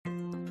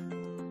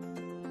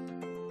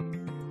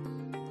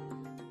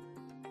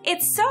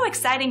It's so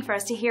exciting for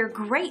us to hear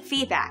great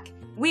feedback.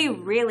 We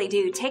really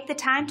do take the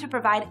time to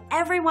provide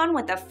everyone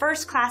with a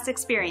first-class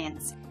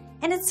experience.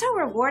 And it's so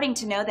rewarding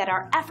to know that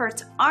our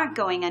efforts aren't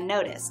going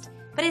unnoticed.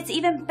 But it's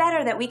even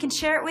better that we can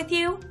share it with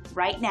you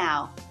right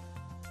now.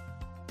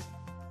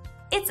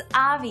 It's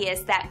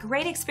obvious that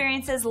great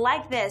experiences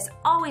like this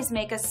always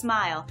make us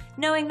smile.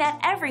 Knowing that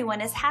everyone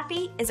is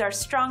happy is our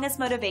strongest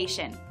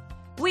motivation.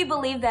 We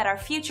believe that our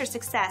future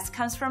success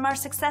comes from our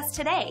success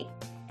today,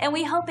 and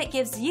we hope it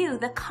gives you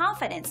the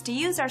confidence to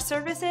use our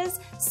services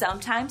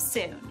sometime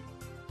soon.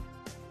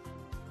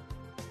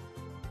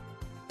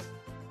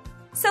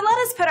 So let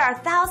us put our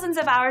thousands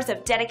of hours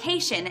of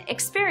dedication,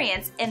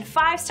 experience, and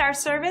 5-star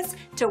service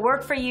to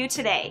work for you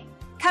today.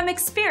 Come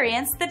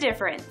experience the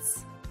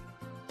difference.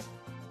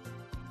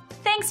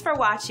 Thanks for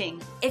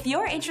watching. If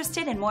you're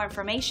interested in more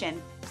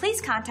information, please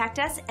contact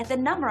us at the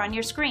number on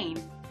your screen.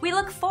 We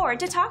look forward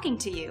to talking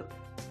to you.